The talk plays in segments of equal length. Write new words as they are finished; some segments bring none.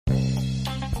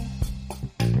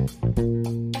You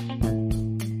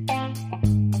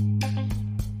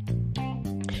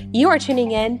are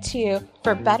tuning in to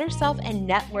For Better Self and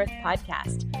Net Worth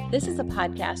podcast. This is a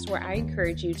podcast where I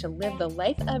encourage you to live the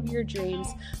life of your dreams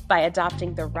by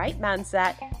adopting the right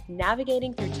mindset,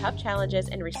 navigating through tough challenges,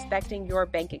 and respecting your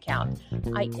bank account.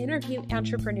 I interview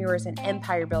entrepreneurs and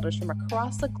empire builders from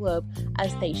across the globe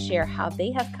as they share how they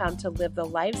have come to live the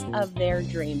lives of their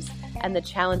dreams and the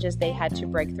challenges they had to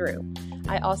break through.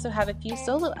 I also have a few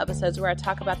solo episodes where I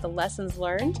talk about the lessons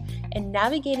learned and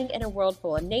navigating in a world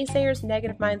full of naysayers,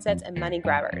 negative mindsets, and money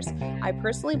grabbers. I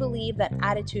personally believe that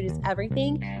attitude is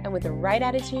everything, and with the right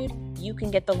attitude, you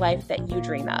can get the life that you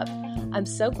dream of. I'm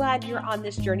so glad you're on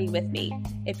this journey with me.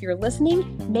 If you're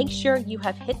listening, make sure you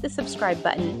have hit the subscribe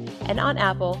button, and on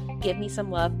Apple, give me some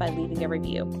love by leaving a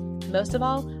review. Most of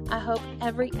all, I hope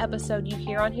every episode you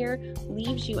hear on here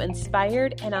leaves you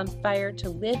inspired and on fire to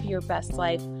live your best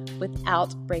life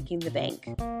without breaking the bank.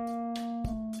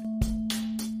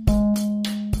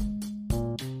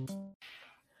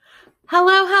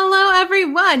 Hello,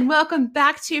 everyone. Welcome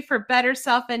back to For Better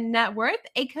Self and Net Worth,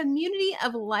 a community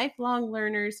of lifelong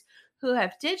learners who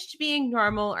have ditched being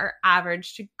normal or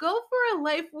average to go for a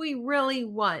life we really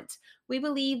want. We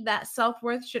believe that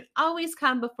self-worth should always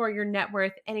come before your net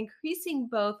worth, and increasing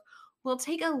both will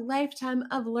take a lifetime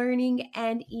of learning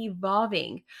and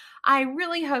evolving. I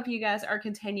really hope you guys are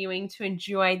continuing to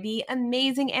enjoy the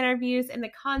amazing interviews and the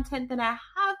content that I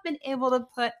have been able to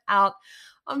put out.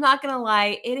 I'm not going to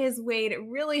lie, it has weighed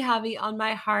really heavy on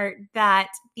my heart that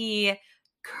the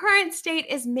current state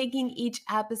is making each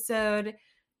episode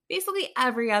basically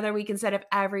every other week instead of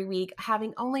every week,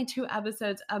 having only 2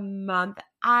 episodes a month.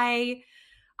 I'm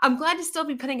glad to still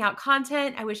be putting out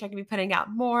content. I wish I could be putting out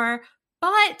more,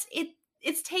 but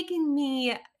it's taking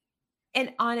me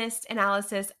an honest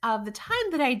analysis of the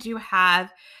time that I do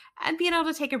have and being able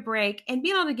to take a break and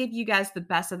being able to give you guys the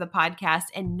best of the podcast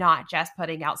and not just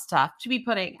putting out stuff to be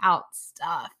putting out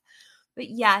stuff. But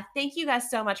yeah, thank you guys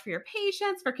so much for your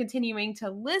patience, for continuing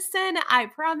to listen. I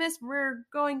promise we're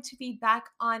going to be back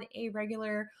on a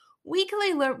regular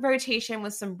weekly rotation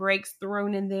with some breaks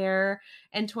thrown in there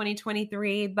in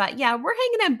 2023. But yeah, we're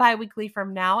hanging in bi-weekly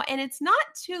from now, and it's not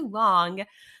too long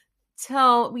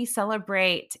till we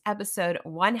celebrate episode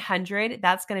 100.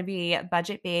 That's going to be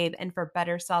Budget Babe and For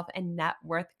Better Self and Net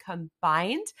Worth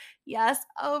combined. Yes,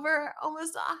 over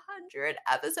almost 100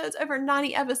 episodes, over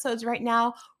 90 episodes right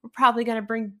now. We're probably going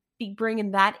to be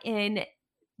bringing that in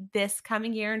this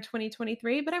coming year in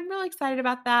 2023, but I'm really excited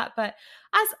about that. But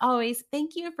as always,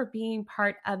 thank you for being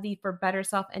part of the For Better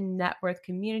Self and Net Worth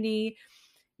community.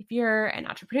 If you're an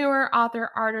entrepreneur, author,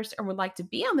 artist, or would like to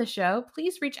be on the show,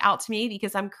 please reach out to me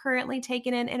because I'm currently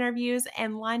taking in interviews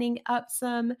and lining up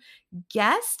some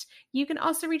guests. You can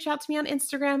also reach out to me on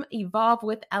Instagram, Evolve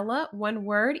with Ella, one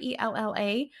word,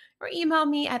 ELLA, or email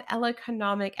me at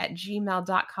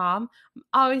ellaeconomic@gmail.com. I'm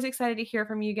always excited to hear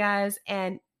from you guys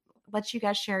and let you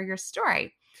guys share your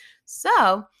story.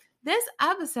 So this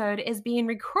episode is being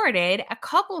recorded a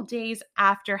couple days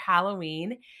after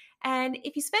Halloween. And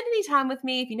if you spend any time with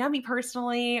me, if you know me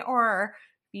personally, or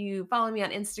if you follow me on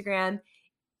Instagram,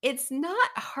 it's not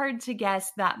hard to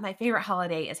guess that my favorite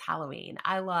holiday is Halloween.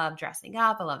 I love dressing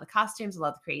up. I love the costumes. I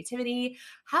love the creativity.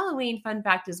 Halloween, fun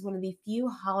fact, is one of the few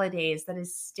holidays that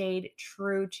has stayed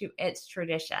true to its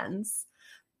traditions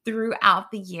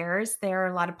throughout the years. There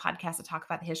are a lot of podcasts that talk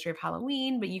about the history of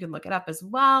Halloween, but you can look it up as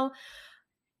well.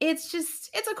 It's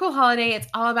a cool holiday. It's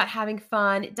all about having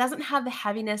fun. It doesn't have the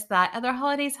heaviness that other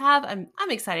holidays have. I'm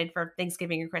excited for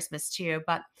Thanksgiving and Christmas too,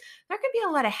 but there can be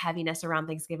a lot of heaviness around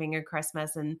Thanksgiving and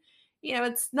Christmas. And,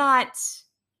 it's not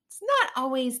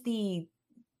always the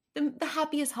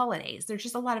happiest holidays. There's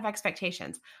just a lot of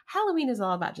expectations. Halloween is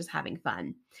all about just having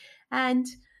fun. And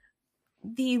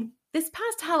this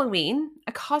past Halloween,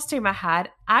 a costume I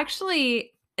had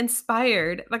actually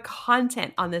inspired the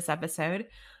content on this episode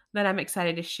that I'm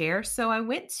excited to share. So I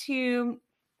went to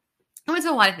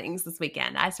a lot of things this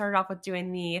weekend. I started off with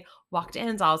doing the Walk to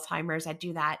Ends Alzheimer's. I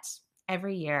do that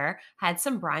every year. Had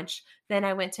some brunch. Then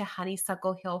I went to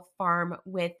Honeysuckle Hill Farm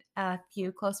with a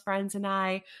few close friends and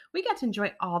I. We got to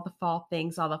enjoy all the fall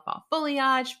things, all the fall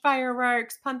foliage,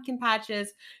 fireworks, pumpkin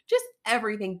patches, just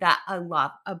everything that I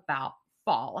love about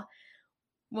fall.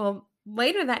 Well,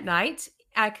 later that night,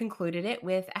 I concluded it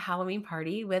with a Halloween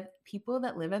party with people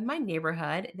that live in my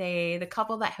neighborhood. The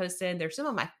couple that hosted, they're some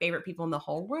of my favorite people in the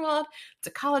whole world. It's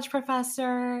a college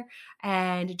professor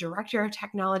and director of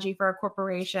technology for a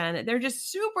corporation. They're just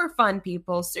super fun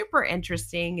people, super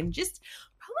interesting, and just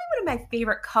probably one of my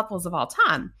favorite couples of all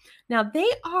time. Now, they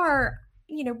are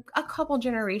a couple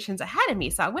generations ahead of me.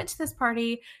 So I went to this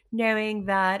party knowing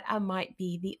that I might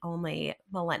be the only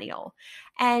millennial.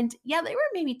 And yeah, there were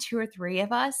maybe two or three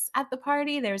of us at the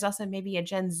party. There was also maybe a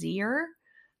Gen Zer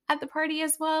at the party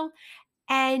as well.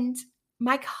 And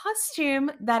my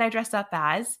costume that I dressed up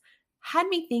as had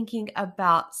me thinking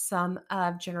about some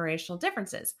of generational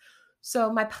differences.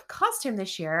 So my costume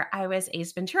this year, I was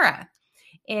Ace Ventura.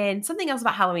 And something else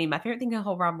about Halloween, my favorite thing in the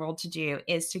whole round world to do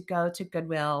is to go to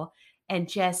Goodwill and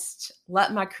just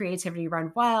let my creativity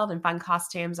run wild and find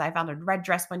costumes. I found a red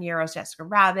dress one year. I was Jessica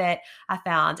Rabbit. I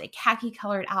found a khaki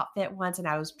colored outfit once and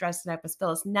I was dressed up as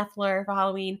Phyllis Neffler for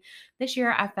Halloween. This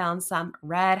year I found some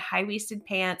red high waisted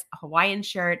pants, a Hawaiian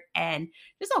shirt, and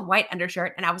just a white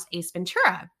undershirt. And I was Ace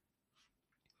Ventura.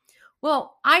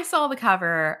 Well, I saw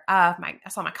I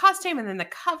saw my costume and then the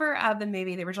cover of the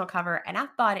movie, the original cover, and I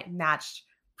thought it matched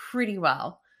pretty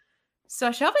well. So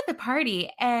I show up at the party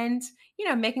and,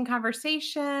 making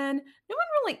conversation. No one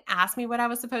really asked me what I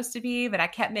was supposed to be, but I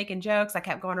kept making jokes. I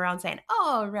kept going around saying,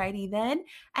 "Alrighty then."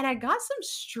 And I got some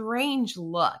strange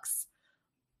looks.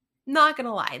 Not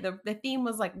gonna lie, the theme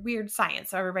was like weird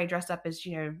science. So everybody dressed up as,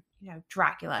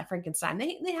 Dracula, Frankenstein,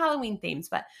 the Halloween themes,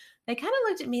 but they kind of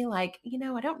looked at me like,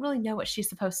 I don't really know what she's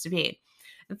supposed to be.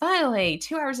 And finally,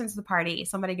 2 hours into the party,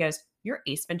 somebody goes, "You're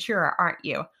Ace Ventura, aren't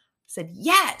you?" I said,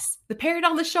 "Yes, the parrot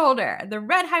on the shoulder, the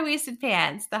red high-waisted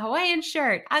pants, the Hawaiian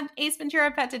shirt. I'm Ace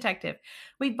Ventura, pet detective."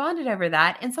 We bonded over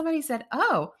that. And somebody said,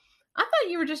 "Oh, I thought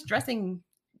you were just dressing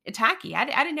tacky. I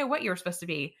didn't know what you were supposed to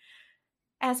be."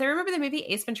 As I remember the movie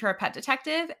Ace Ventura, Pet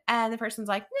Detective, and the person's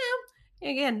like, "No."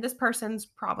 Again, this person's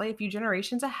probably a few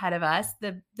generations ahead of us.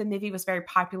 The movie was very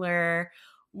popular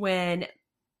when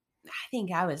I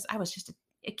think I was just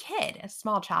a kid, a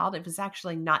small child. It was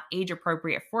actually not age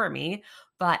appropriate for me,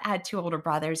 but I had two older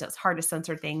brothers. It was hard to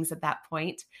censor things at that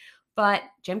point. But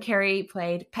Jim Carrey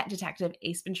played Pet Detective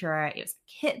Ace Ventura. It was a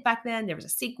hit back then. There was a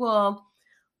sequel,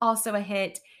 also a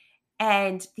hit.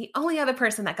 And the only other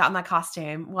person that got my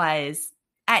costume was,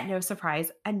 at no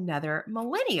surprise, another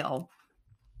millennial.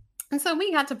 And so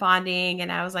we got to bonding,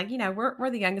 and I was like, we're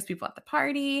the youngest people at the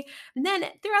party. And then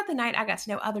throughout the night, I got to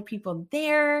know other people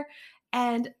there.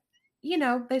 And,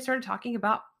 they started talking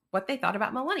about what they thought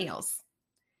about millennials.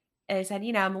 And they said,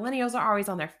 millennials are always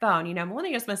on their phone.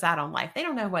 Millennials miss out on life. They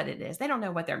don't know what it is. They don't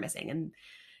know what they're missing. And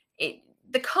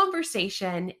the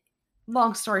conversation,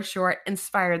 long story short,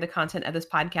 inspired the content of this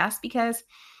podcast because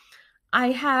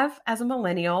I have, as a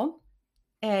millennial,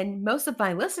 and most of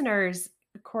my listeners,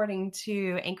 according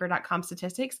to anchor.com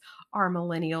statistics, are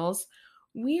millennials.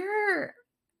 We're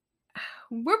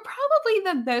probably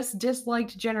the most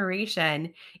disliked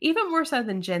generation, even more so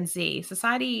than Gen Z.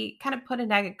 Society kind of put a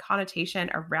negative connotation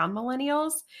around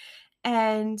millennials,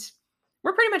 and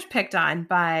we're pretty much picked on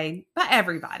by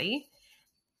everybody.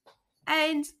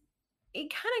 And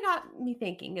it kind of got me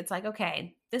thinking. It's like,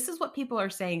 okay, this is what people are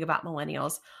saying about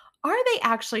millennials. Are they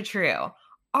actually true?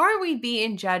 Are we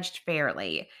being judged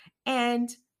fairly?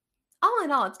 And all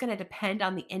in all, it's going to depend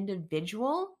on the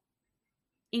individual,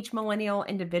 each millennial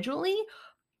individually.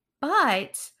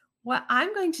 But what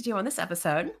I'm going to do on this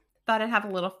episode, thought I'd have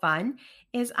a little fun,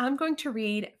 is I'm going to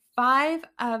read 5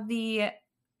 of the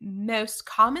most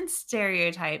common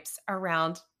stereotypes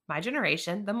around my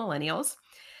generation, the millennials,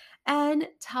 and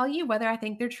tell you whether I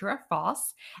think they're true or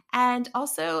false. And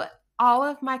also, all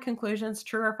of my conclusions,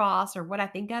 true or false, or what I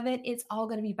think of it, it's all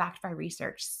going to be backed by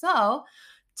research. So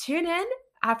tune in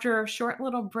after a short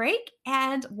little break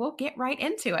and we'll get right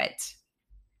into it.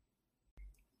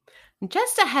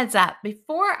 Just a heads up,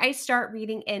 before I start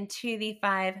reading into the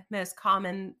 5 most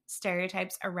common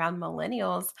stereotypes around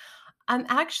millennials, I'm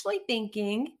actually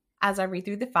thinking, as I read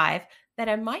through the 5, that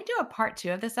I might do a part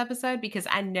 2 of this episode because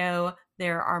I know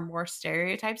there are more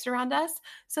stereotypes around us.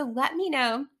 So let me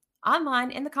know online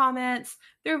in the comments,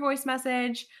 through a voice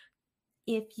message,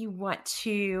 if you want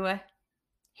to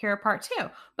hear a part 2.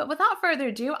 But without further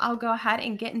ado, I'll go ahead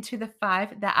and get into the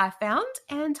 5 that I found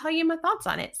and tell you my thoughts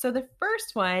on it. So the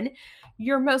first one,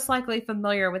 you're most likely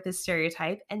familiar with this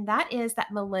stereotype, and that is that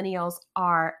millennials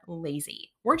are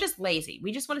lazy. We're just lazy.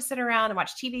 We just want to sit around and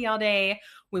watch TV all day.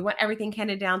 We want everything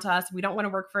handed down to us. We don't want to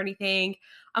work for anything.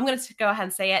 I'm going to go ahead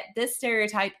and say it. This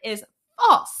stereotype is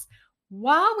false.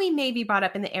 While we may be brought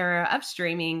up in the era of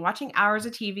streaming, watching hours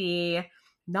of TV,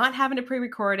 not having to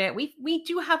pre-record it, we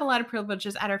do have a lot of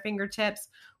privileges at our fingertips.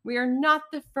 We are not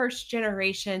the first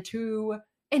generation to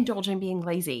indulge in being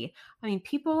lazy. I mean,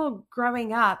 people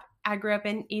growing up, I grew up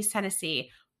in East Tennessee,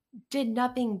 did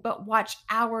nothing but watch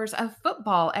hours of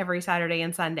football every Saturday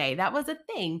and Sunday. That was a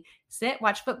thing. Sit,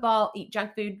 watch football, eat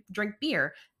junk food, drink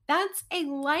beer. That's a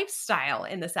lifestyle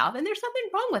in the South, and there's nothing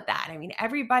wrong with that. I mean,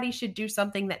 everybody should do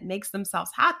something that makes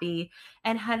themselves happy,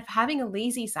 and having a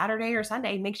lazy Saturday or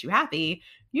Sunday makes you happy,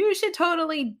 you should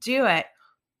totally do it.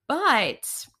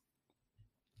 But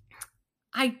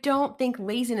I don't think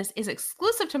laziness is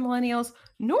exclusive to millennials,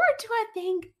 nor do I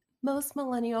think most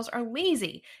millennials are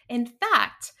lazy. In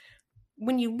fact,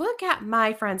 when you look at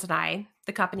my friends and I,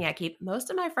 the company I keep, most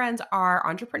of my friends are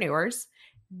entrepreneurs,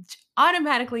 which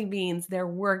automatically means they're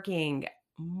working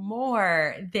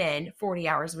more than 40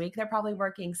 hours a week. They're probably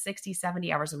working 60,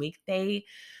 70 hours a week.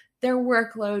 Their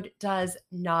workload does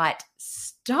not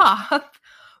stop.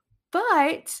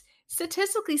 But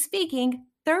statistically speaking,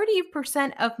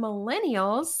 30% of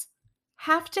millennials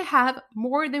have to have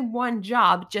more than one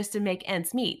job just to make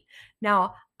ends meet.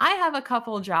 Now, I have a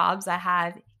couple jobs. I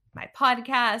have my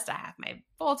podcast, I have my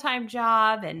full-time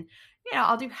job, and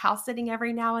I'll do house sitting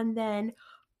every now and then,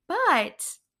 but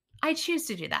I choose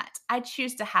to do that. I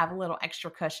choose to have a little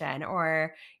extra cushion,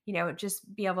 or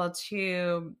just be able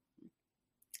to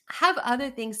have other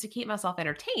things to keep myself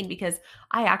entertained, because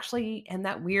I actually am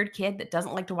that weird kid that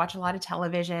doesn't like to watch a lot of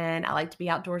television. I like to be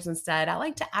outdoors instead. I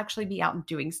like to actually be out and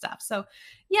doing stuff. So,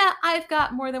 yeah, I've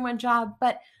got more than one job,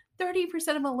 but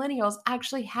 30% of millennials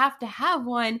actually have to have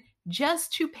one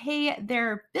just to pay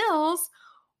their bills,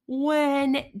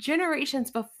 when generations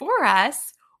before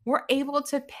us were able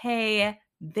to pay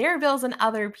their bills and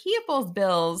other people's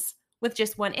bills with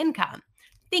just one income.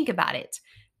 Think about it.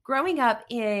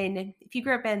 If you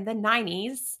grew up in the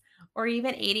 90s or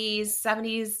even 80s,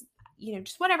 70s,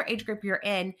 just whatever age group you're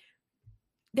in,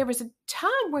 there was a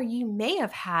time where you may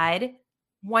have had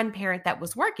one parent that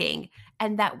was working,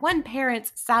 and that one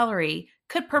parent's salary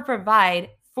could provide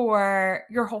for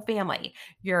your whole family,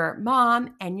 your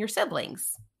mom and your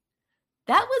siblings.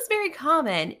 That was very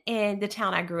common in the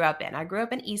town I grew up in. I grew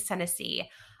up in East Tennessee.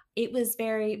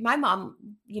 My mom,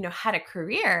 had a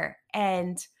career,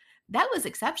 and that was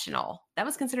exceptional. That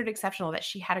was considered exceptional, that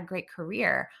she had a great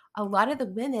career. A lot of the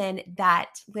women that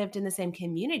lived in the same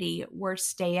community were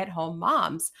stay-at-home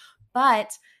moms,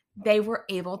 but they were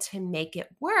able to make it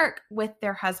work with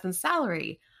their husband's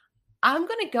salary. I'm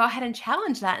going to go ahead and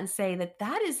challenge that and say that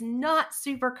that is not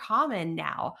super common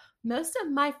now. Most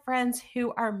of my friends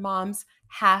who are moms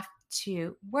have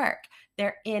to work.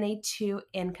 They're in a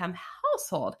two-income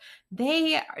household.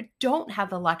 They don't have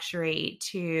the luxury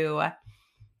to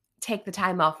take the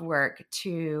time off work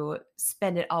to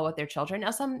spend it all with their children. Now,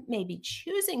 some may be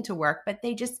choosing to work, but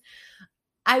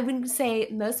I would say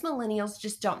most millennials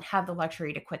just don't have the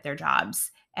luxury to quit their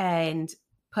jobs and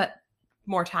put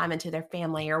more time into their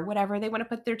family or whatever they want to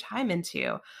put their time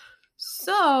into.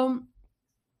 So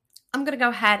I'm going to go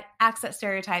ahead, axe that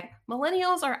stereotype.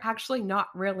 Millennials are actually not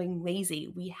really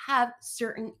lazy. We have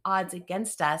certain odds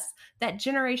against us that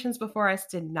generations before us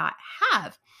did not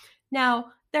have. Now,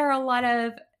 there are a lot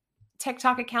of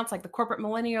TikTok accounts like the Corporate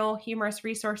Millennial Humorous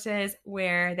Resources,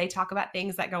 where they talk about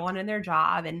things that go on in their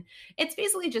job. And it's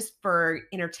basically just for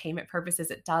entertainment purposes.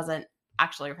 It doesn't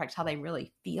actually reflect how they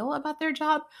really feel about their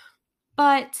job.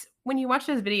 But when you watch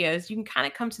those videos, you can kind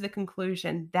of come to the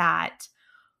conclusion that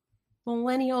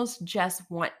millennials just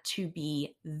want to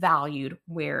be valued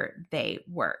where they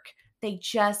work. They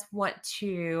just want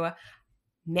to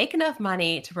make enough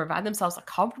money to provide themselves a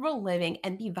comfortable living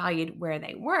and be valued where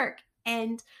they work.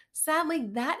 And sadly,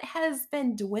 that has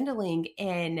been dwindling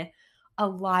in a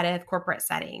lot of corporate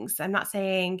settings. I'm not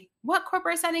saying what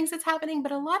corporate settings it's happening,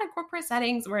 but a lot of corporate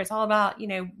settings where it's all about,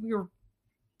 you're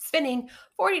spending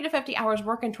 40 to 50 hours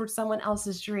working towards someone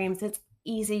else's dreams. It's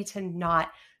easy to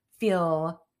not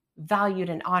feel valued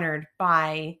and honored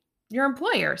by your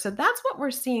employer. So that's what we're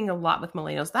seeing a lot with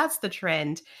millennials. That's the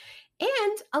trend.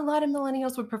 And a lot of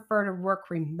millennials would prefer to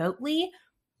work remotely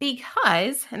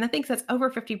because, and I think that's over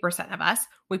 50% of us,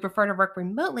 we prefer to work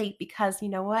remotely because, you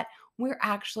know what? We're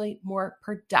actually more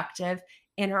productive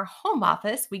in our home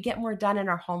office. We get more done in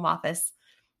our home office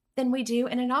than we do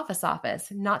in an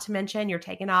office. Not to mention, you're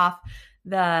taking off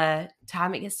the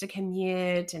time it gets to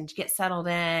commute and get settled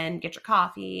in, get your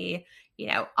coffee,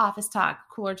 office talk,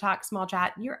 cooler talk, small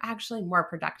chat. You're actually more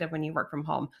productive when you work from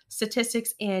home.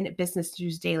 Statistics in Business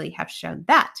News Daily have shown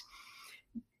that.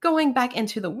 Going back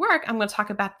into the work, I'm going to talk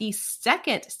about the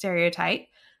second stereotype,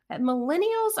 that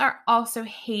millennials are also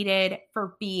hated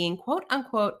for being quote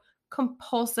unquote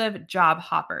compulsive job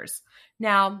hoppers.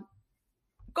 Now,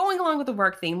 going along with the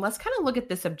work theme, let's kind of look at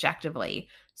this objectively.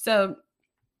 So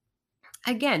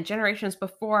again, generations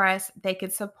before us, they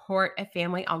could support a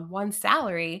family on one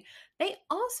salary. They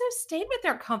also stayed with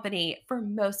their company for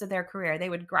most of their career. They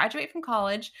would graduate from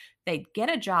college, they'd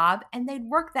get a job, and they'd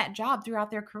work that job throughout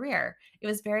their career. It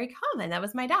was very common. That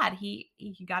was my dad. He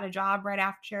got a job right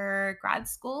after grad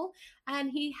school, and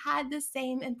he had the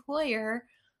same employer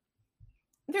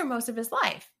through most of his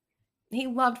life. He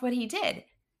loved what he did.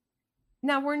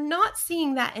 Now, we're not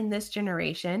seeing that in this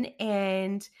generation.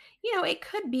 And, it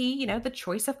could be, the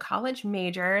choice of college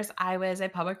majors. I was a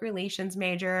public relations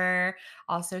major,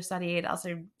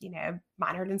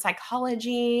 minored in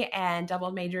psychology and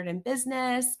double majored in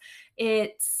business.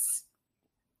 It's,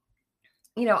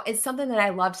 it's something that I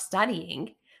loved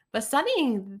studying, but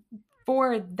studying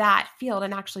for that field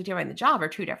and actually doing the job are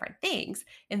two different things.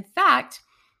 In fact,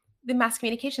 the mass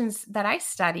communications that I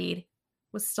studied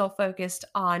was still focused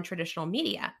on traditional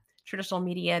media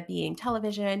being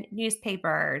television,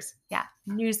 newspapers. Yeah,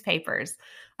 newspapers.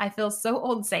 I feel so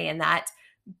old saying that.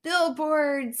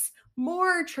 Billboards,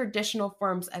 more traditional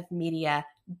forms of media.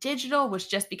 Digital was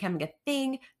just becoming a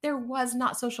thing. There was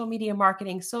not social media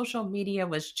marketing. Social media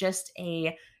was just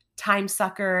a time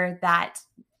sucker that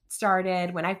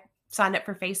started when I signed up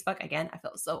for Facebook. Again, I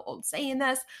feel so old saying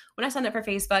this. When I signed up for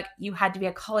Facebook, you had to be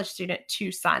a college student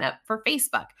to sign up for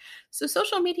Facebook. So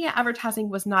social media advertising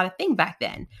was not a thing back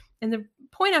then. And the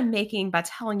point I'm making by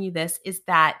telling you this is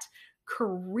that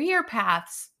career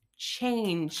paths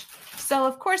change. So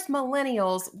of course,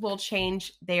 millennials will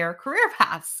change their career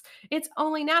paths. It's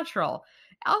only natural.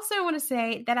 I also want to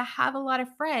say that I have a lot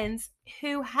of friends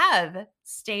who have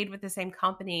stayed with the same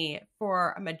company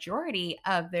for a majority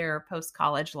of their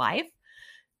post-college life.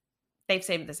 They've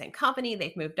stayed with the same company,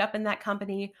 they've moved up in that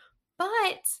company,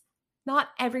 but not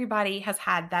everybody has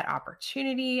had that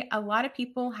opportunity. A lot of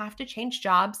people have to change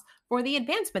jobs for the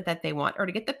advancement that they want or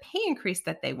to get the pay increase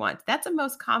that they want. That's a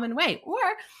most common way. Or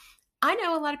I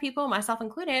know a lot of people, myself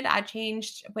included,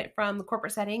 went from the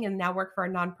corporate setting and now work for a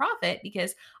nonprofit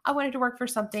because I wanted to work for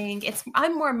something.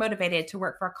 I'm more motivated to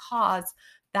work for a cause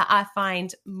that I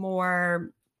find more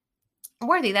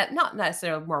worthy, that not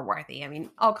necessarily more worthy. I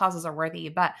mean, all causes are worthy,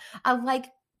 but I like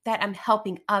that I'm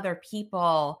helping other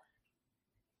people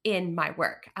in my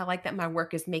work. I like that my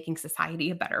work is making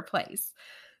society a better place.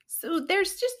 So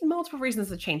there's just multiple reasons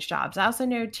to change jobs. I also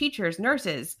know teachers,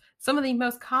 nurses, some of the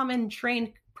most common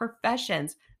trained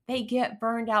professions, they get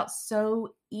burned out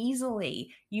so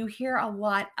easily. You hear a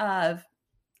lot of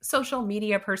social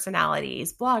media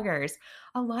personalities, bloggers.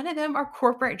 A lot of them are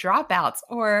corporate dropouts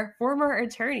or former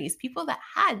attorneys, people that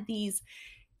had these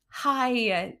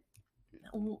high,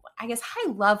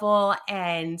 high level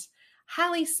and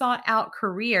highly sought out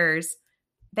careers.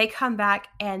 They come back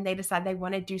and they decide they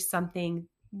want to do something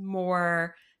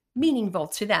more meaningful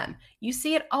to them. You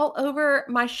see it all over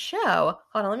my show.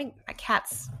 Hold on, my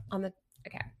cat's on the,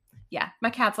 okay. Yeah, my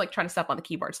cat's like trying to step on the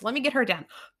keyboard. So let me get her down.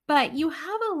 But you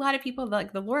have a lot of people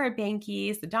like the Laura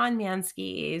Bankies, the Don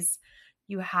Manskys.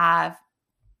 You have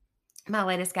my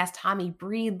latest guest, Tommy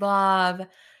Breedlove,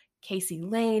 Casey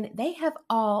Lane. They have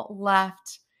all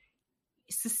left,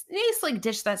 basically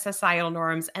ditched that societal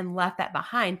norms and left that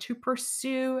behind to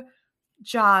pursue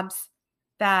jobs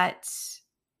that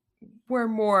were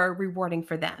more rewarding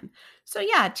for them. So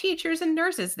yeah, teachers and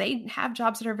nurses, they have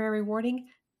jobs that are very rewarding.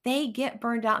 They get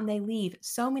burned out and they leave.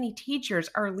 So many teachers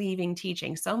are leaving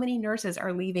teaching. So many nurses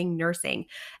are leaving nursing.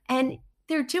 And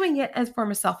they're doing it as a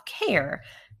form of self-care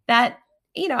that,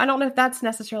 I don't know if that's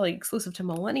necessarily exclusive to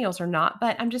millennials or not,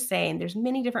 but I'm just saying there's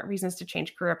many different reasons to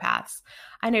change career paths.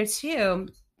 I know too,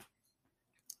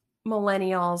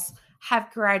 millennials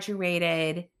have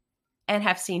graduated and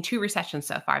have seen two recessions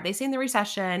so far. They've seen the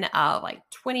recession of like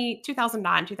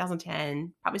 2009,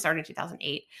 2010, probably started in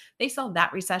 2008. They saw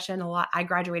that recession a lot. I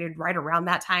graduated right around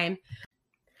that time.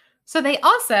 So they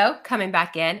also, coming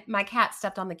back in, my cat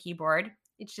stepped on the keyboard.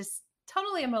 It's just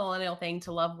totally a millennial thing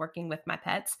to love working with my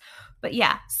pets. But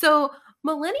yeah, so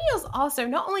millennials also,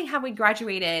 not only have we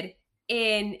graduated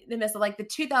in the midst of like the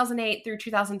 2008 through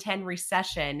 2010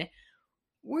 recession,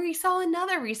 we saw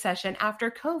another recession after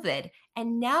COVID.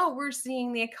 And now we're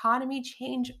seeing the economy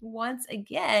change once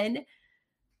again.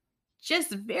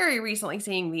 Just very recently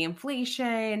seeing the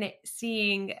inflation,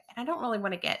 and I don't really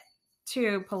want to get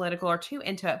too political or too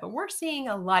into it, but we're seeing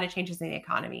a lot of changes in the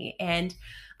economy and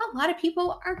a lot of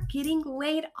people are getting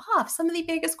laid off. Some of the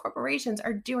biggest corporations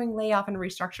are doing layoff and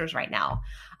restructures right now.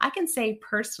 I can say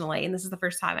personally, and this is the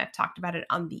first time I've talked about it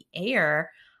on the air,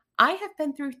 I have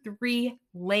been through 3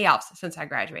 layoffs since I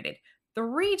graduated.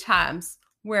 3 times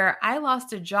where I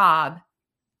lost a job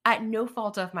at no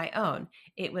fault of my own.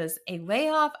 It was a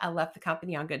layoff. I left the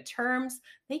company on good terms.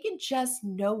 They could just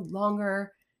no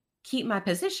longer keep my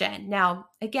position. Now,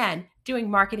 again, doing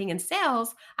marketing and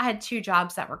sales, I had two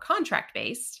jobs that were contract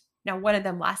based. Now, one of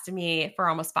them lasted me for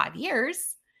almost 5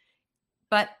 years,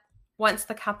 but once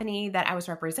the company that I was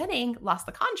representing lost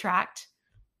the contract,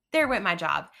 there went my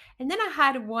job. And then I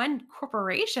had one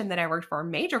corporation that I worked for, a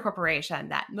major corporation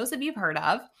that most of you have heard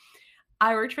of.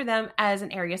 I worked for them as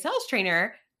an area sales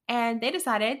trainer, and they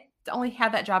decided to only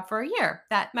have that job for a year,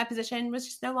 that my position was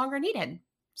just no longer needed.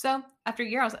 So after a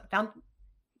year, I was found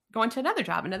going to another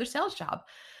job, another sales job.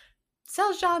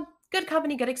 Sales job, good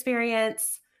company, good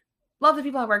experience, love the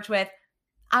people I worked with.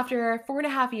 After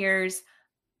 4.5 years,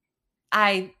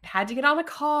 I had to get on a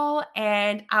call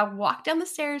and I walked down the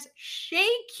stairs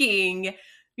shaking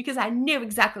because I knew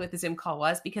exactly what the Zoom call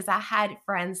was because I had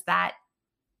friends that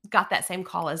got that same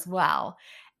call as well.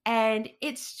 And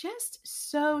it's just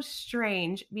so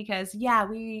strange because, yeah,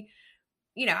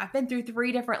 I've been through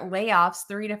 3 different layoffs,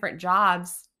 3 different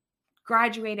jobs,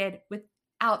 graduated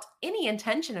without any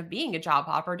intention of being a job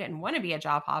hopper, didn't want to be a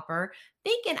job hopper,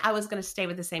 thinking I was going to stay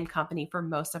with the same company for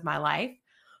most of my life,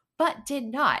 but did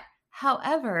not.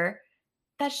 However,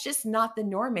 that's just not the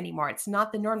norm anymore. It's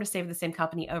not the norm to stay with the same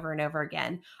company over and over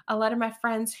again. A lot of my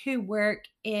friends who work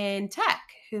in tech,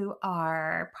 who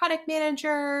are product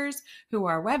managers, who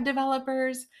are web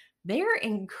developers, they're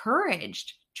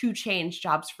encouraged to change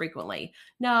jobs frequently.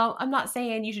 Now, I'm not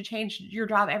saying you should change your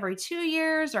job every 2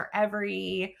 years or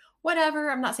every whatever.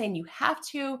 I'm not saying you have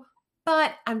to,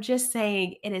 but I'm just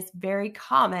saying it is very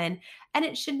common and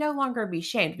it should no longer be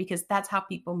shamed because that's how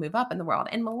people move up in the world.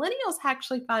 And millennials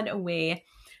actually find a way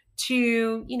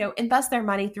to, invest their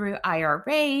money through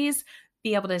IRAs,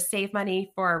 be able to save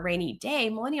money for a rainy day.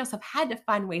 Millennials have had to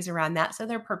find ways around that so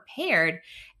they're prepared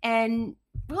and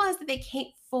realize that they can't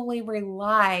fully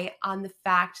rely on the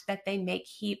fact that they may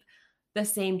keep the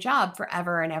same job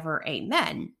forever and ever.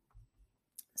 Amen.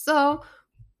 So,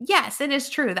 yes, it is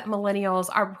true that millennials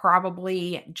are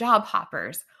probably job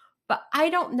hoppers, but I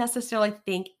don't necessarily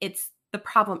think the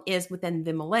problem is within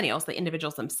the millennials, the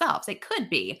individuals themselves. It could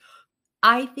be.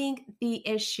 I think the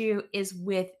issue is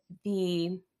with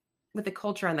the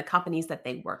culture and the companies that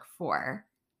they work for.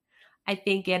 I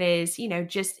think it is,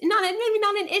 just maybe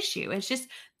not an issue. It's just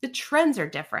the trends are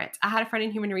different. I had a friend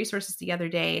in human resources the other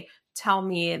day tell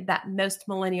me that most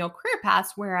millennial career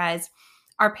paths, whereas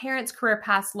our parents' career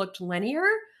paths looked linear,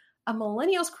 a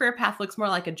millennial's career path looks more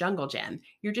like a jungle gym.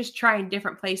 You're just trying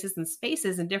different places and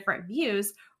spaces and different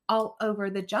views all over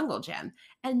the jungle gym.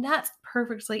 And that's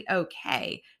perfectly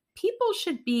okay. People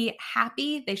should be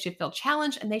happy, they should feel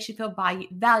challenged, and they should feel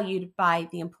valued by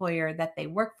the employer that they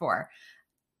work for.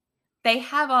 They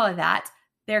have all of that.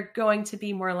 They're going to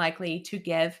be more likely to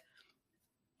give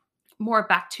more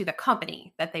back to the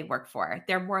company that they work for.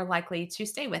 They're more likely to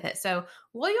stay with it. So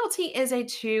loyalty is a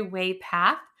two-way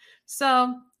path.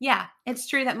 So yeah, it's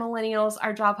true that millennials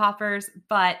are job hoppers,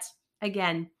 but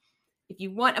again, if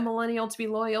you want a millennial to be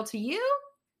loyal to you,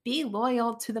 be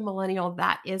loyal to the millennial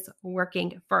that is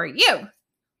working for you.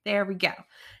 There we go.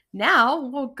 Now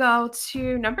we'll go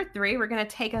to number 3. We're going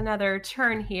to take another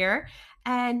turn here.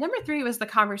 And number 3 was the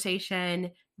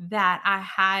conversation that I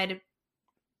had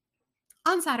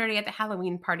on Saturday at the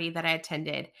Halloween party that I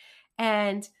attended.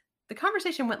 And the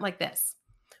conversation went like this.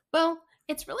 Well,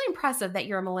 it's really impressive that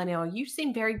you're a millennial. You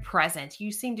seem very present.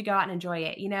 You seem to go out and enjoy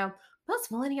it.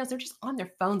 Most millennials, they're just on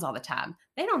their phones all the time.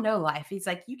 They don't know life. He's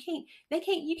like, you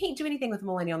can't do anything with a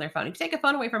millennial on their phone. If you take a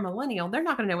phone away from a millennial, they're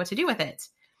not going to know what to do with it.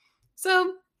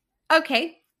 So,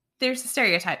 okay, there's a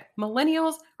stereotype.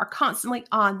 Millennials are constantly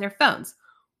on their phones.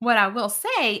 What I will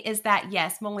say is that,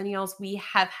 yes, millennials, we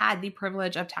have had the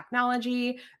privilege of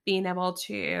technology, being able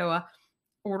to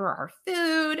order our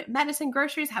food, medicine,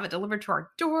 groceries, have it delivered to our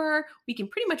door. We can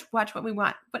pretty much watch what we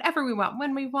want, whatever we want,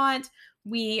 when we want.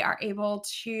 We are able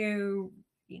to,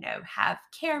 have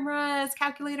cameras,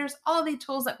 calculators, all the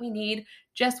tools that we need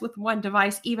just with one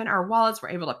device. Even our wallets, we're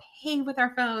able to pay with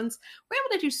our phones. We're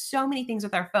able to do so many things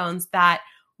with our phones that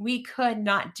we could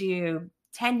not do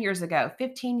 10 years ago,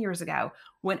 15 years ago.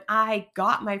 When I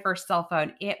got my first cell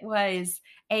phone, it was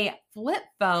a flip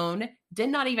phone, did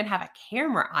not even have a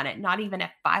camera on it, not even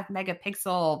a 5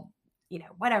 megapixel,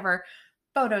 whatever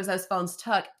photos those phones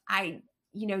took. I,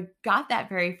 got that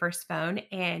very first phone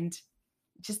and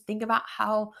just think about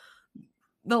how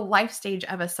the life stage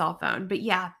of a cell phone. But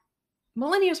yeah,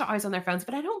 millennials are always on their phones,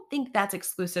 but I don't think that's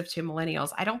exclusive to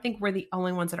millennials. I don't think we're the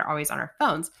only ones that are always on our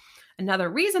phones. Another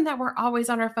reason that we're always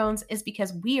on our phones is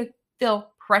because we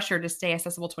feel pressure to stay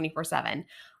accessible 24/7.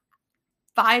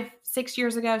 5, 6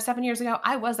 years ago, 7 years ago,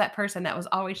 I was that person that was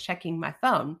always checking my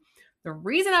phone. The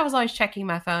reason I was always checking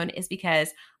my phone is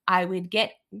because I would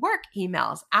get work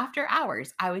emails after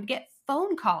hours. I would get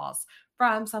phone calls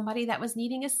from somebody that was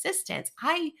needing assistance.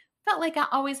 I felt like I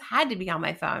always had to be on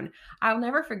my phone. I'll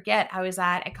never forget, I was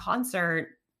at a concert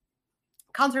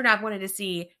I've wanted to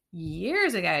see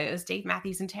years ago. It was Dave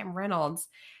Matthews and Tim Reynolds.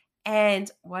 And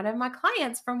one of my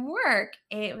clients from work,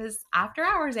 it was after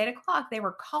hours, 8 o'clock, they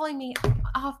were calling me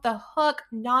off the hook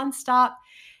nonstop.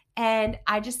 And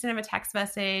I just sent him a text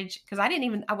message because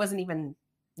I wasn't even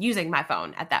using my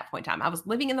phone at that point in time. I was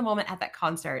living in the moment at that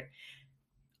concert,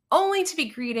 only to be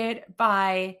greeted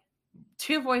by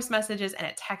 2 voice messages and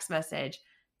a text message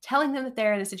telling them that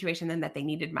they're in a situation and that they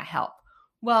needed my help.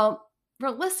 Well,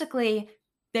 realistically,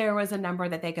 there was a number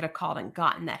that they could have called and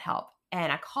gotten that help.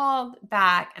 And I called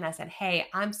back and I said, hey,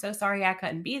 I'm so sorry I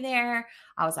couldn't be there.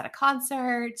 I was at a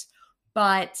concert,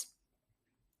 but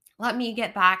let me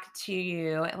get back to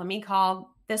you. Let me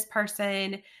call this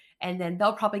person and then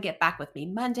they'll probably get back with me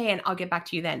Monday and I'll get back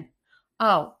to you then.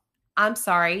 Oh, I'm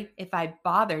sorry if I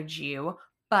bothered you,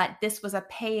 but this was a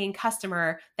paying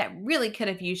customer that really could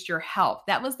have used your help.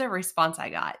 That was the response I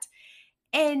got.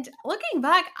 And looking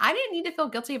back, I didn't need to feel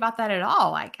guilty about that at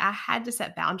all. Like I had to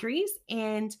set boundaries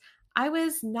and I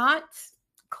was not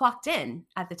clocked in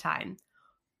at the time.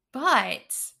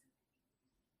 But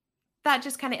that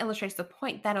just kind of illustrates the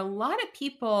point that a lot of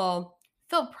people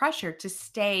feel pressure to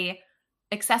stay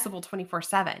accessible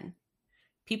 24/7.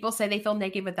 People say they feel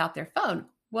naked without their phone.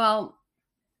 Well,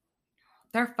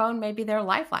 their phone may be their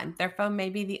lifeline. Their phone may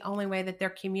be the only way that they're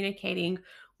communicating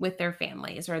with their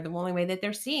families or the only way that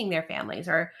they're seeing their families,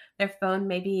 or their phone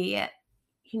may be,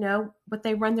 what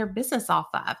they run their business off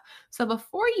of. So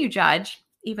before you judge,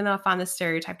 even though I find this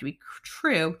stereotype to be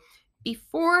true,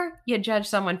 before you judge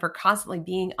someone for constantly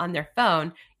being on their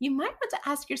phone, you might want to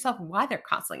ask yourself why they're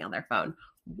constantly on their phone.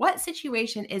 What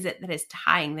situation is it that is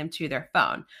tying them to their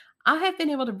phone? I have been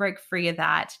able to break free of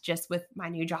that just with my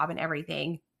new job and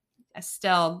everything. I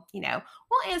still,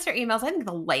 we'll answer emails. I think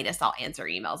the latest I'll answer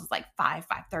emails is like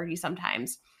 5:30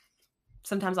 sometimes.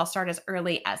 Sometimes I'll start as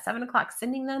early as 7 o'clock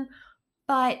sending them,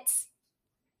 but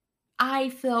I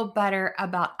feel better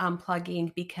about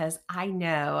unplugging because I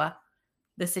know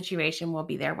the situation will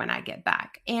be there when I get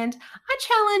back. And I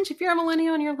challenge, if you're a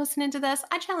millennial and you're listening to this,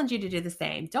 I challenge you to do the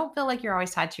same. Don't feel like you're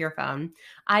always tied to your phone.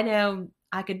 I know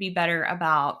I could be better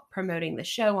about promoting the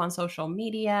show on social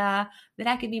media, that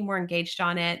I could be more engaged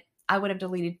on it. I would have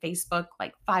deleted Facebook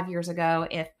like 5 years ago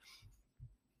if,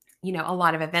 a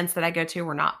lot of events that I go to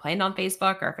were not planned on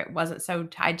Facebook or if it wasn't so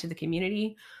tied to the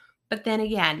community. But then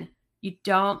again,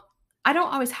 I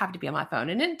don't always have to be on my phone.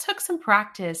 And it took some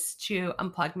practice to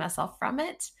unplug myself from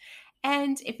it.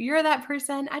 And if you're that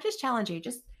person, I just challenge you,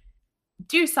 just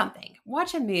do something.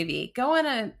 Watch a movie, go on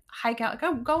a hike out,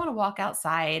 go on a walk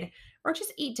outside, or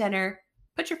just eat dinner.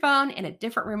 Put your phone in a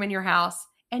different room in your house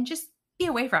and just be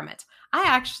away from it. I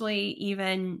actually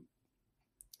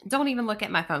don't even look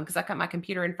at my phone because I've got my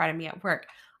computer in front of me at work.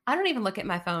 I don't even look at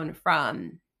my phone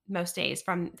from most days,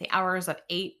 from the hours of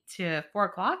 8 to 4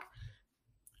 o'clock.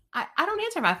 I don't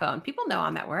answer my phone. People know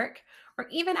I'm at work. Or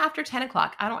even after 10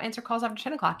 o'clock. I don't answer calls after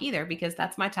 10 o'clock either because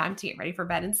that's my time to get ready for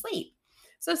bed and sleep.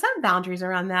 So set boundaries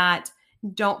around that.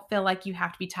 Don't feel like you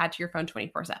have to be tied to your phone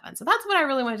 24/7. So that's what I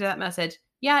really wanted to do that message.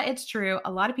 Yeah, it's true.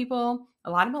 A lot of people,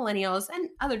 a lot of millennials and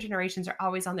other generations are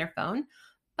always on their phone.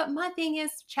 But my thing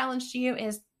is, challenge to you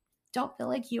is don't feel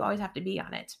like you always have to be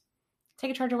on it.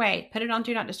 Take a charge away, put it on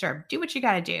do not disturb, do what you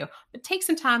got to do, but take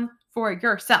some time for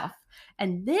yourself.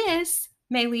 And this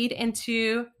may lead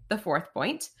into the fourth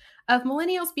point of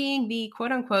millennials being the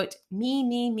quote unquote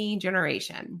me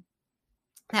generation.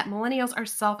 That millennials are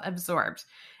self-absorbed.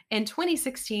 In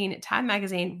 2016, Time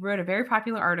Magazine wrote a very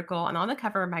popular article, and on the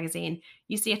cover of the magazine,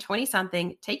 you see a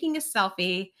 20-something taking a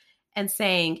selfie and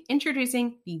saying,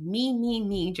 introducing the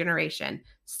me generation,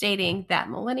 stating that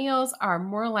millennials are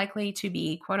more likely to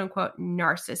be quote unquote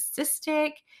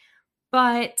narcissistic.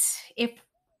 But if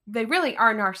they really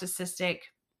are narcissistic,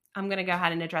 I'm going to go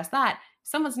ahead and address that. If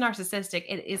someone's narcissistic,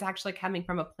 it is actually coming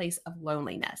from a place of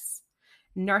loneliness.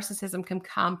 Narcissism can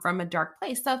come from a dark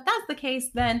place. So if that's the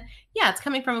case, then yeah, it's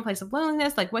coming from a place of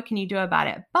loneliness. Like, what can you do about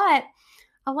it? But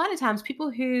a lot of times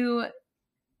people who,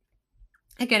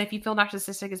 again, if you feel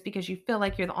narcissistic, it's because you feel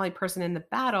like you're the only person in the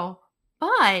battle.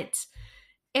 But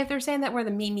if they're saying that we're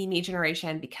the me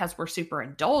generation because we're super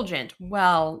indulgent,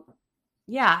 well,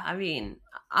 yeah, I mean,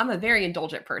 I'm a very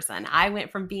indulgent person. I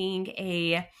went from being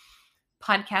a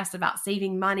podcast about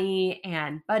saving money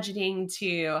and budgeting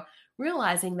to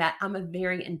realizing that I'm a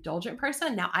very indulgent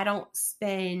person. Now, I don't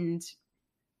spend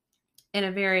in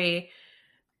a very,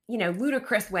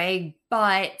 ludicrous way,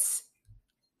 but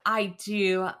I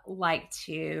do like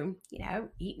to,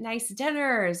 eat nice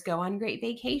dinners, go on great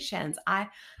vacations. I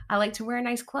like to wear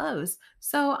nice clothes.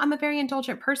 So I'm a very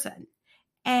indulgent person.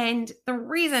 And the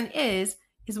reason is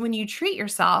when you treat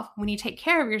yourself, when you take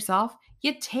care of yourself,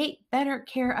 you take better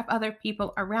care of other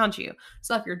people around you.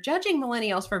 So if you're judging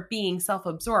millennials for being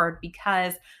self-absorbed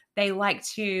because they like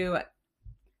to,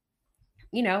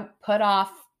 put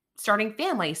off starting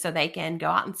families so they can go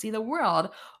out and see the world,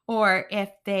 or if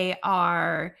they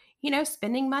are,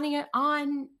 spending money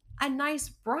on a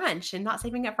nice brunch and not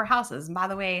saving up for houses. And by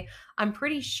the way, I'm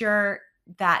pretty sure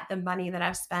that the money that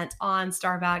I've spent on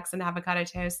Starbucks and avocado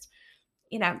toast,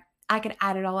 you know, I could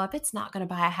add it all up. It's not going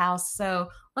to buy a house. So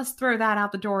let's throw that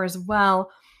out the door as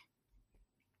well.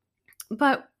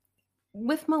 But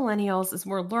with millennials is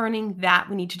we're learning that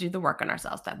we need to do the work on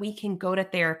ourselves, that we can go to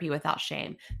therapy without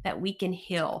shame, that we can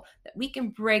heal, that we can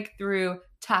break through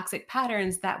toxic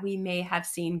patterns that we may have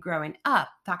seen growing up,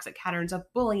 toxic patterns of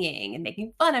bullying and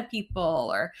making fun of people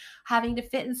or having to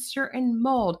fit in certain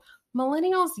mold.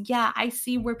 Millennials, yeah, I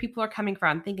see where people are coming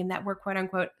from, thinking that we're quote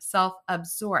unquote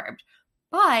self-absorbed.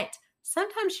 But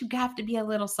sometimes you have to be a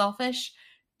little selfish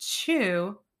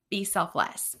to be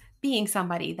selfless, being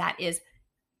somebody that is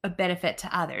a benefit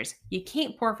to others. You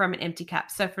can't pour from an empty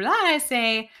cup. So for that, I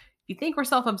say, if you think we're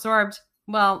self-absorbed,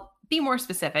 well, be more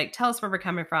specific. Tell us where we're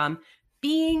coming from.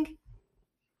 Being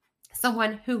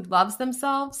someone who loves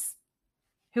themselves,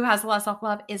 who has a lot of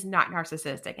self-love, is not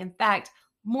narcissistic. In fact,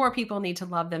 more people need to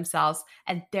love themselves,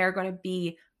 and they're going to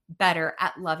be better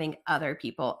at loving other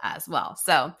people as well.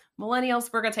 So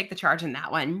millennials, we're going to take the charge in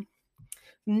that one.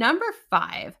 Number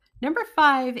five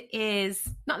is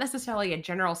not necessarily a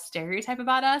general stereotype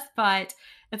about us, but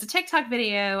it's a TikTok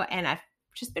video, and I've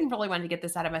just been really wanting to get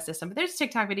this out of my system. But there's a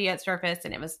TikTok video that surfaced,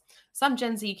 and it was some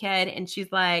Gen Z kid, and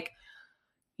she's like,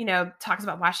 talks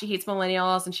about why she hates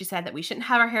millennials, and she said that we shouldn't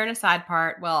have our hair in a side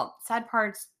part. Well, side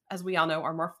parts, as we all know,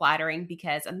 are more flattering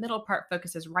because a middle part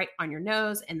focuses right on your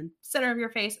nose and the center of your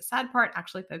face. A side part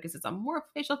actually focuses on more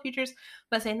facial features,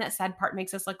 but saying that side part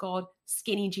makes us look old,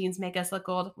 skinny jeans make us look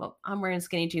old. Well, I'm wearing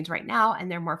skinny jeans right now, and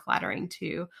they're more flattering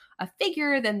to a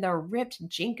figure than the ripped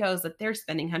Jinkos that they're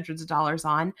spending hundreds of dollars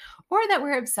on, or that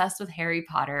we're obsessed with Harry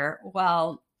Potter.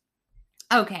 Well,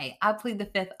 okay, I plead the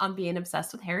fifth on being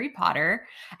obsessed with Harry Potter.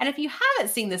 And if you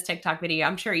haven't seen this TikTok video,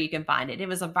 I'm sure you can find it. It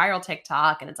was a viral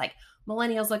TikTok, and it's like,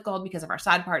 millennials look gold because of our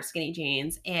side part skinny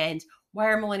jeans. And why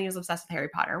are millennials obsessed with Harry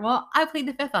Potter? Well, I plead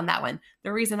the fifth on that one.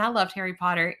 The reason I loved Harry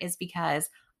Potter is because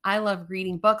I love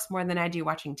reading books more than I do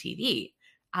watching TV.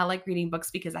 I like reading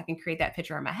books because I can create that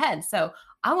picture in my head. So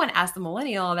I want to ask the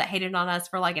millennial that hated on us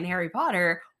for liking Harry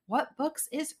Potter, what books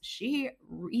is she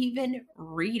even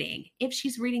reading, if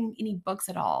she's reading any books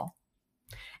at all?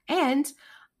 And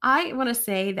I want to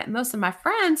say that most of my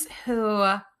friends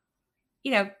who,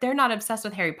 they're not obsessed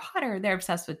with Harry Potter, they're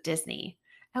obsessed with Disney.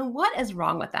 And what is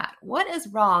wrong with that? What is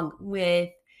wrong with,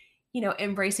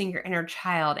 embracing your inner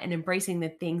child and embracing the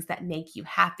things that make you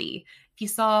happy? If you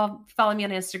follow me on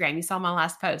Instagram, you saw my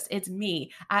last post. It's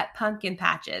me at pumpkin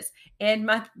patches and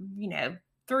my,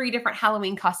 3 different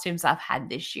Halloween costumes I've had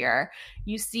this year.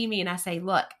 You see me and I say,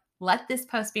 look, let this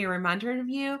post be a reminder of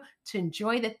you to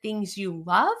enjoy the things you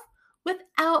love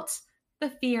without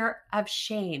the fear of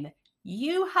shame.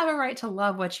 You have a right to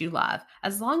love what you love,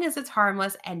 as long as it's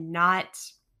harmless and not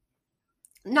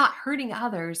hurting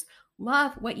others.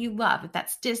 Love what you love. If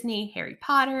that's Disney, Harry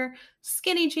Potter,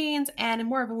 skinny jeans, and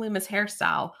more of a Loomis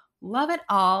hairstyle, love it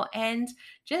all and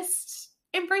just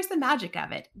embrace the magic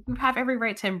of it. You have every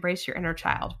right to embrace your inner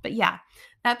child. But yeah,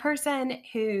 that person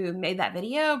who made that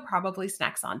video probably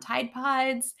snacks on Tide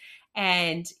Pods.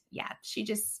 And yeah, she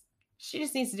just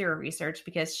needs to do her research,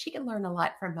 because she can learn a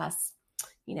lot from us,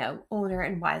 older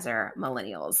and wiser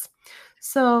millennials.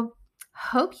 So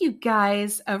hope you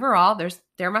guys overall, there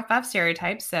are my 5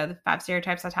 stereotypes. So the 5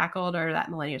 stereotypes I tackled are that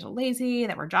millennials are lazy,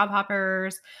 that we're job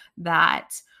hoppers,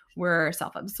 that we're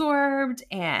self-absorbed,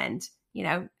 and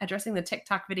addressing the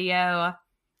TikTok video.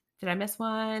 Did I miss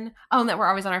one? Oh, and that we're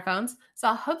always on our phones. So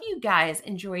I hope you guys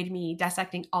enjoyed me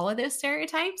dissecting all of those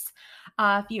stereotypes.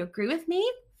 If you agree with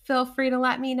me, feel free to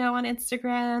let me know on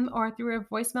Instagram or through a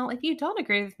voicemail. If you don't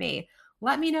agree with me,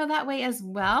 let me know that way as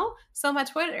well. So my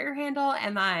Twitter handle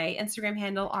and my Instagram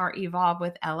handle are Evolve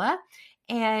with Ella.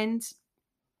 And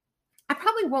I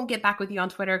probably won't get back with you on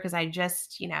Twitter because I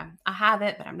just, I have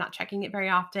it, but I'm not checking it very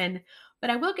often.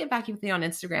 But I will get back with you on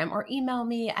Instagram, or email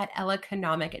me at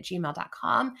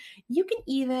ellaconomic@gmail.com. You can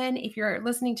even, if you're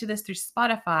listening to this through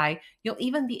Spotify, you'll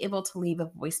even be able to leave a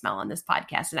voicemail on this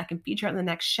podcast, and I can feature it in the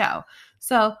next show.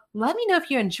 So let me know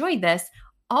if you enjoyed this.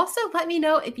 Also, let me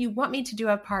know if you want me to do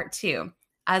a part 2.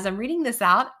 as I'm reading this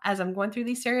out, as I'm going through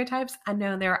these stereotypes, I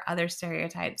know there are other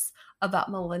stereotypes about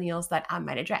millennials that I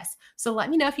might address. So let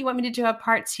me know if you want me to do a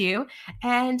part 2.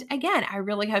 And again, I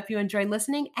really hope you enjoyed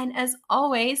listening. And as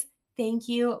always, thank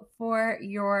you for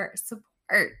your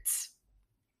support.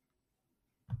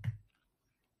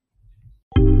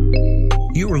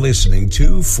 You are listening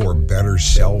to For Better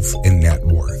Self and Net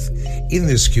Worth. In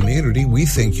this community, we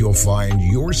think you'll find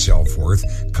your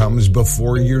self-worth comes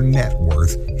before your net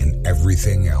worth and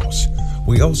everything else.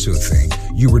 We also think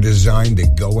you were designed to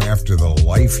go after the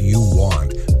life you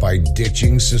want by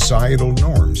ditching societal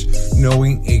norms,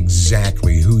 knowing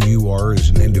exactly who you are as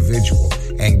an individual,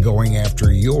 and going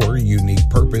after your unique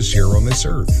purpose here on this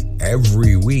earth.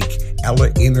 Every week,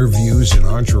 Ella interviews an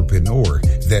entrepreneur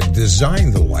that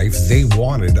designed the life they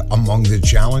wanted among the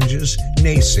challenges,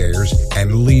 naysayers,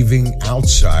 and leaving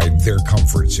outside their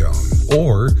comfort zone.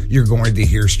 Or you're going to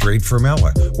hear straight from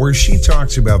Ella, where she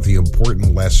talks about the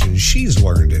important lessons she's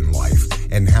learned in life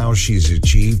and how she's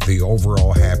achieved the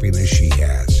overall happiness she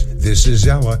has. This is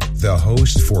Ella, the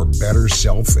host for Better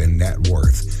Self and Net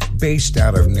Worth. Based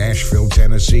out of Nashville,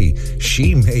 Tennessee,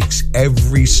 she makes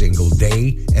every single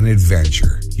day an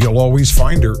adventure. You'll always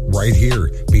find her right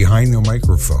here behind the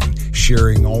microphone,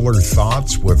 sharing all her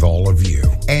thoughts with all of you.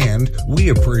 And we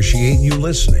appreciate you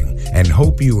listening and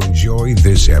hope you enjoy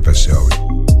this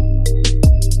episode.